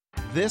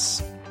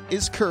This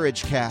is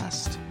Courage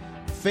Cast.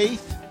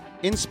 Faith,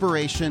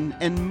 inspiration,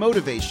 and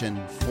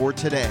motivation for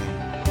today.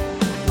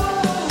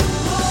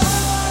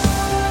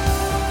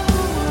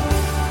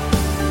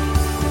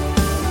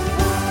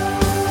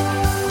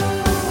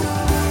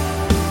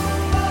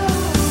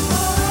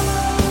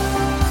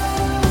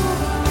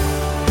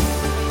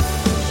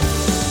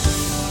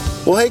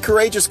 Well, hey,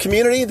 courageous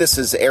community, this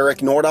is Eric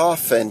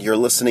Nordoff, and you're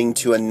listening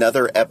to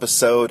another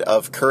episode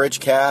of Courage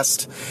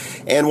Cast.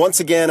 And once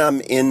again, I'm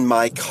in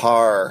my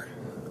car.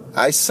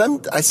 I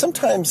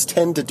sometimes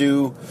tend to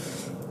do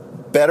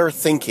better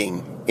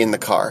thinking in the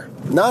car.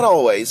 Not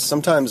always.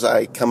 Sometimes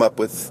I come up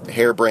with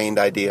harebrained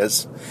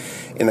ideas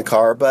in the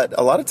car, but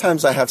a lot of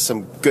times I have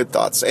some good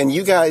thoughts. And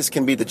you guys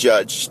can be the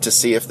judge to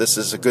see if this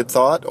is a good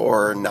thought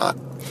or not.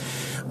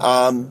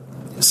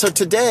 So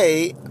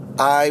today,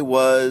 I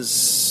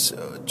was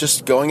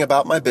just going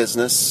about my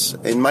business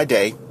in my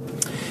day,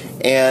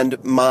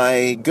 and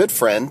my good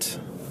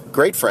friend,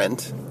 great friend,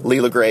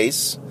 Leela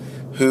Grace,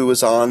 who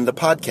was on the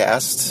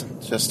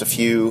podcast just a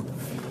few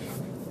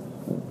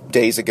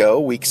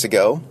weeks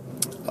ago,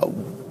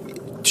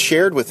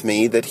 shared with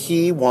me that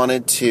he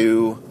wanted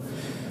to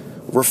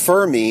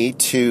refer me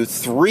to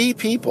three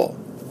people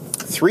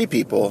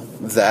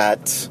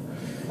that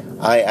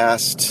I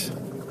asked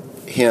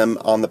him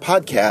on the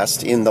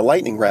podcast in the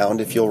lightning round.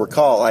 If you'll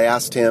recall, I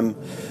asked him,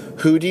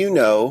 who do you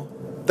know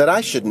that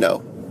I should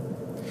know?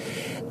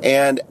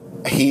 And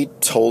he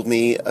told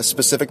me a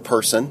specific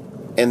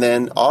person, and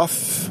then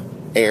off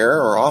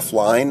air or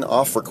offline,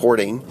 off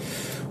recording,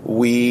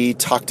 we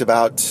talked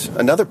about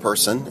another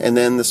person, and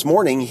then this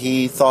morning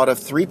he thought of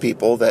three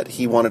people that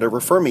he wanted to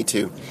refer me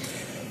to.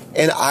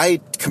 And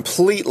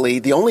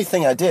the only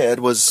thing I did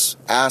was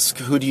ask,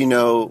 who do you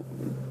know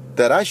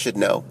that I should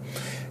know?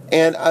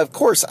 And of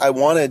course, I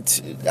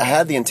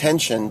had the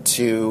intention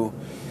to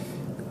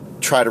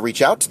try to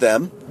reach out to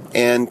them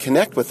and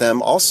connect with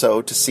them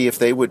also to see if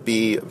they would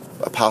be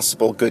a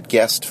possible good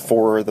guest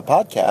for the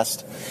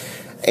podcast.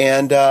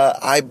 And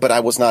but I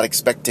was not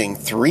expecting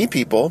three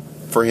people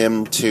for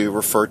him to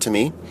refer to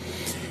me.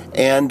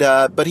 And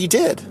but he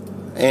did.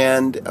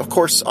 And of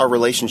course, our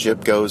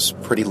relationship goes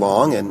pretty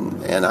long,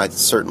 and I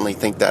certainly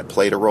think that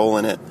played a role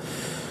in it.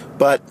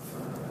 But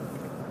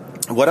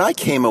what I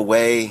came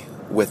away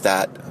with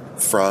that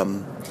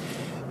from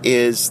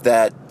is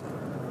that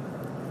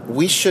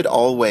we should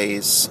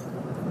always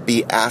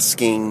be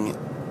asking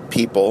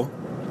people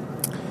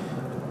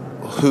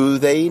who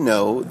they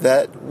know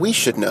that we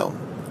should know.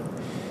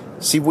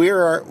 See,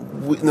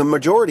 the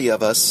majority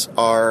of us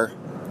are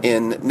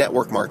in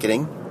network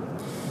marketing,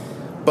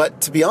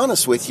 but to be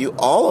honest with you,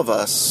 all of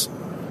us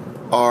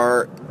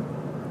are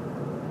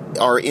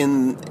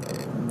in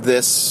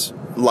this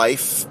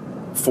life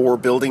for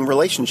building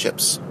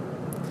relationships.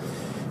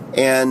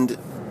 And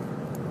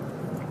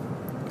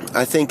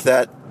I think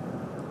that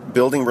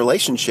building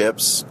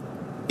relationships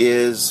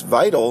is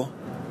vital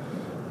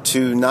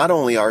to not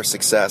only our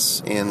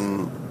success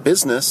in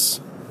business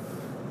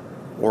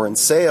or in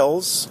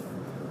sales,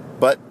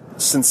 but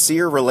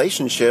sincere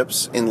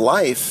relationships in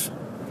life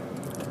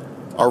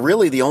are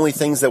really the only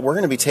things that we're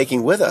going to be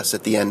taking with us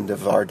at the end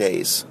of our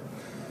days.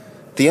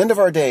 At the end of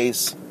our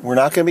days, we're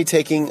not going to be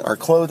taking our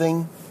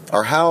clothing,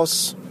 our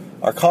house,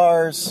 our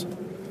cars,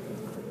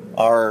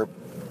 our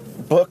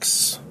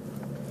books,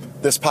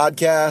 this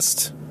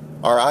podcast,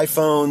 our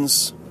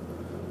iPhones,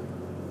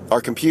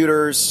 our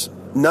computers,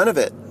 none of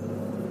it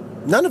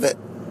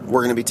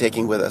we're going to be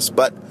taking with us.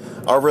 But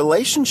our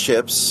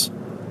relationships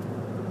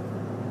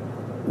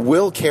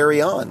will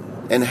carry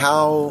on, and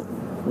how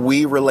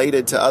we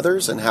related to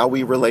others and how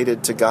we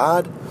related to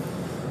God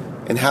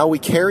and how we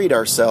carried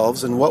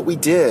ourselves and what we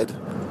did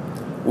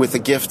with the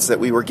gifts that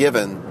we were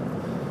given,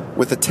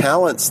 with the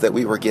talents that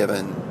we were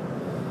given.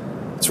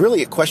 It's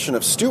really a question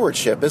of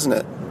stewardship, isn't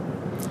it?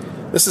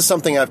 This is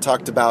something I've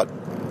talked about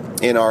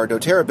in our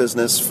doTERRA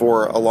business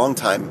for a long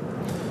time.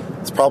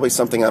 It's probably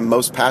something I'm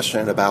most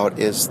passionate about,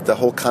 is the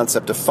whole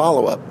concept of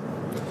follow-up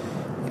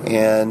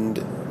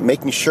and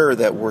making sure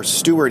that we're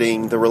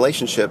stewarding the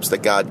relationships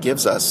that God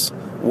gives us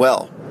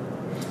well.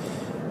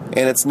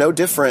 And it's no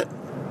different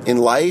in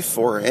life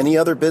or any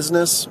other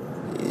business.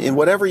 In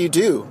whatever you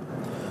do,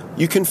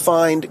 you can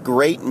find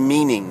great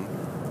meaning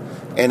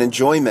and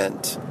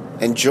enjoyment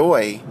and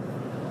joy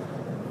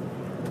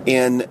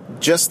in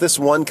just this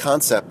one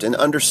concept, and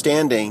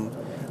understanding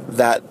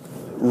that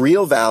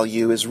real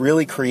value is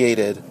really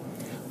created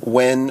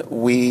when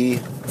we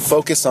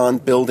focus on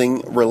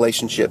building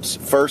relationships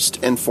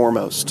first and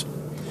foremost.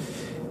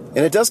 And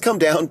it does come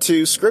down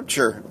to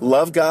Scripture.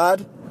 Love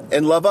God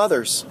and love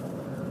others.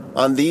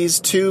 On these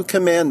two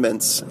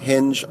commandments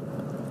hinge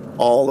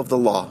all of the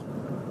law.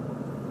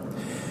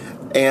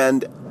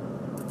 And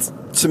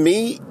to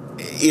me,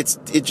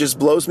 it just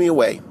blows me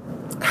away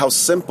how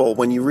simple,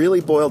 when you really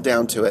boil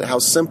down to it, how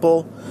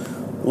simple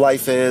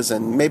life is,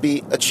 and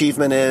maybe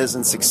achievement is,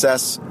 and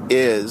success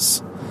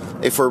is,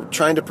 if we're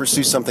trying to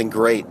pursue something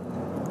great.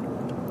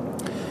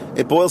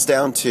 It boils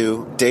down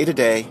to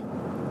day-to-day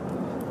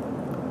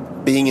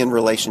being in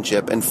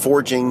relationship and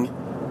forging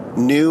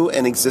new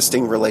and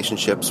existing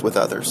relationships with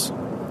others.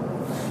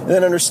 And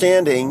then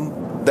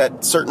understanding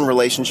that certain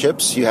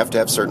relationships, you have to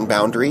have certain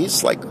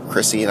boundaries, like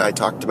Chrissy and I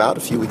talked about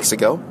a few weeks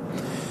ago.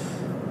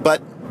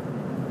 But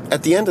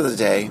at the end of the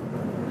day,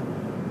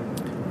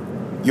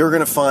 you're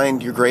going to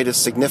find your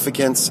greatest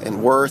significance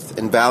and worth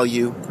and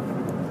value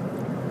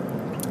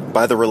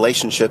by the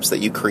relationships that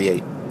you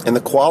create and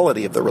the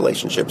quality of the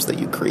relationships that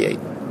you create.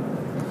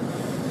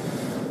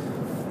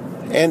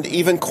 And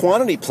even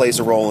quantity plays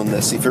a role in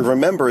this. If you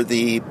remember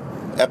the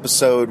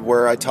episode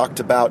where I talked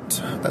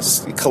about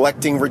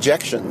collecting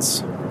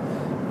rejections,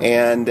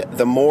 and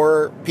the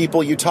more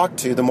people you talk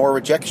to, the more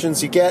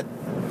rejections you get,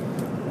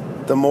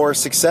 the more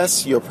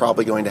success you're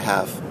probably going to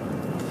have.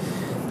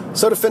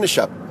 So to finish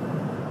up,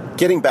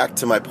 getting back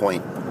to my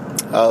point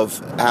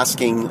of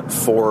asking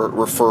for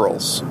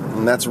referrals,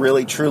 and that's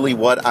really truly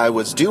what I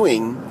was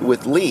doing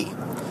with Lee.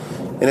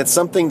 And it's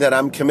something that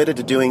I'm committed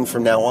to doing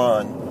from now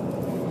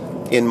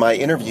on in my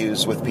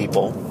interviews with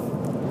people,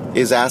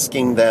 is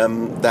asking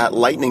them that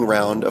lightning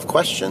round of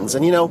questions.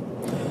 And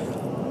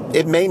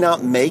it may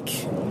not make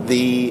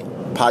the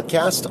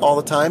podcast all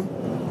the time,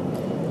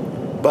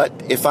 but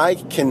if I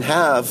can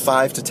have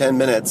 5 to 10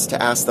 minutes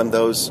to ask them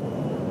those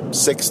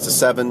 6 to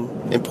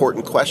 7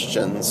 important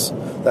questions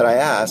that I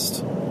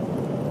asked,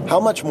 how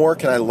much more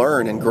can I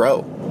learn and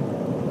grow?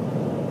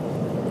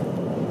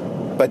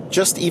 But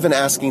just even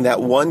asking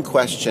that one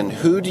question,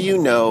 who do you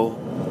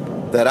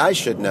know that I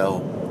should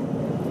know,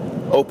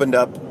 opened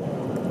up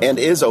and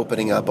is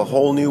opening up a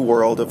whole new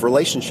world of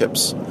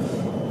relationships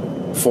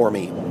for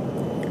me.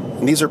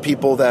 And these are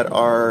people that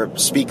are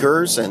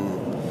speakers and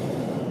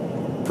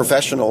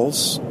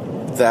professionals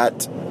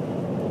that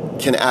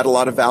can add a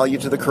lot of value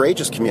to the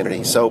Courageous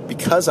community. So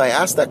because I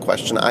asked that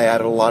question, I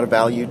added a lot of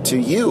value to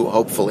you,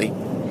 hopefully,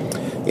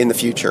 in the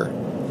future.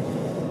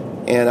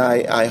 And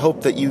I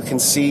hope that you can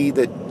see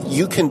that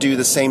you can do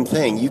the same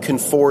thing. You can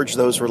forge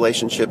those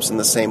relationships in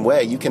the same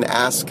way. You can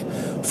ask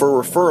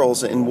for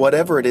referrals in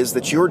whatever it is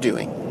that you're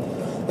doing.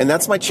 And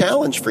that's my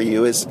challenge for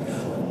you, is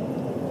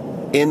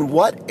in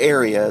what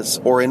areas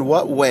or in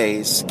what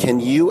ways can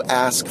you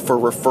ask for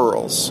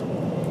referrals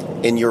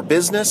in your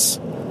business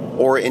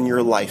or in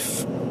your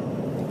life?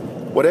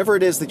 Whatever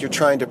it is that you're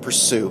trying to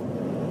pursue,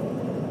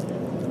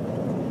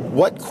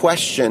 what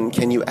question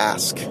can you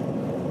ask?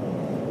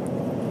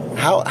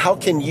 How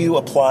can you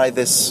apply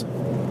this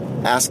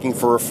asking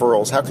for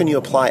referrals? How can you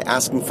apply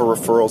asking for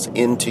referrals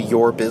into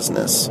your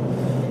business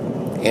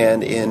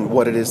and in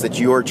what it is that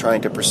you're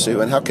trying to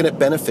pursue? And how can it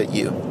benefit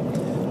you?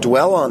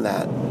 Dwell on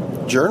that.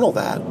 Journal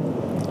that.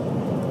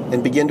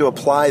 And begin to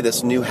apply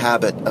this new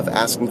habit of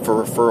asking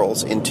for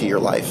referrals into your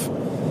life.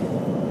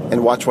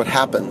 And watch what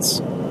happens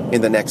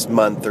in the next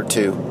month or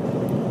two,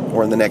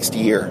 or in the next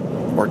year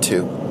or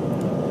two,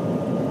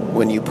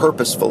 when you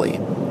purposefully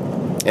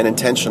and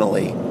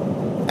intentionally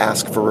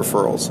ask for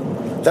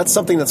referrals. That's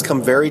something that's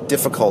come very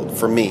difficult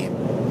for me.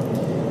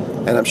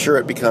 And I'm sure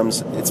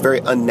it's very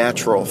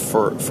unnatural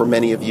for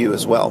many of you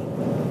as well.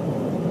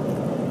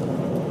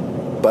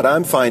 But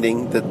I'm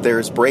finding that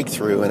there's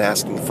breakthrough in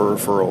asking for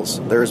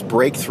referrals. There's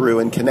breakthrough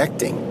in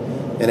connecting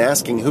and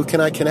asking, who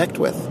can I connect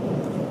with?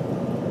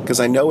 Because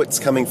I know it's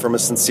coming from a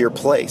sincere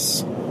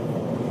place.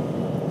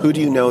 Who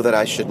do you know that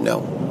I should know?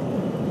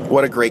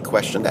 What a great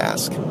question to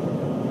ask.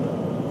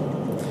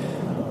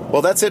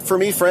 Well, that's it for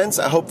me, friends.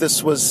 I hope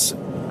this was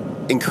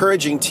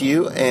encouraging to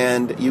you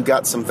and you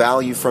got some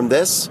value from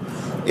this.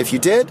 If you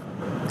did,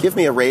 give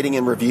me a rating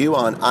and review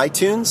on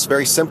iTunes.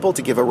 Very simple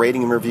to give a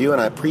rating and review,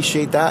 and I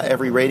appreciate that.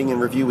 Every rating and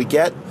review we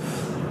get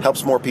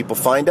helps more people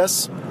find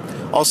us.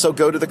 Also,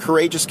 go to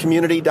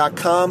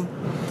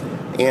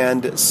thecourageouscommunity.com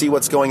and see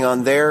what's going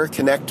on there.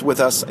 Connect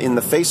with us in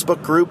the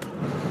Facebook group.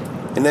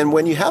 And then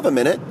when you have a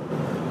minute,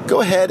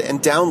 go ahead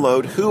and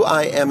download Who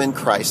I Am in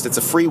Christ. It's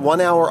a free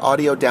 1-hour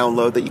audio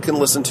download that you can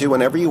listen to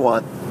whenever you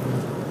want,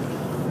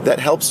 that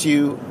helps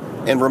you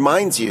and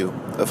reminds you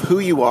of who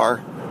you are,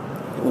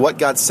 what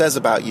God says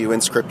about you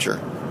in Scripture.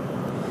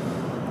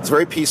 It's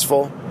very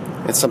peaceful.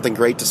 It's something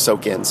great to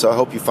soak in. So I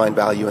hope you find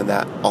value in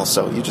that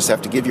also. You just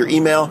have to give your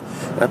email,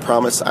 and I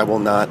promise I will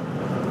not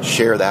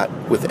share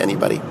that with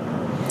anybody.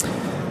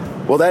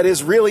 Well, that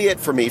is really it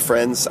for me,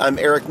 friends. I'm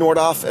Eric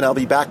Nordoff, and I'll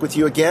be back with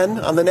you again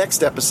on the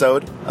next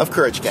episode of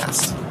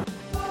CourageCast.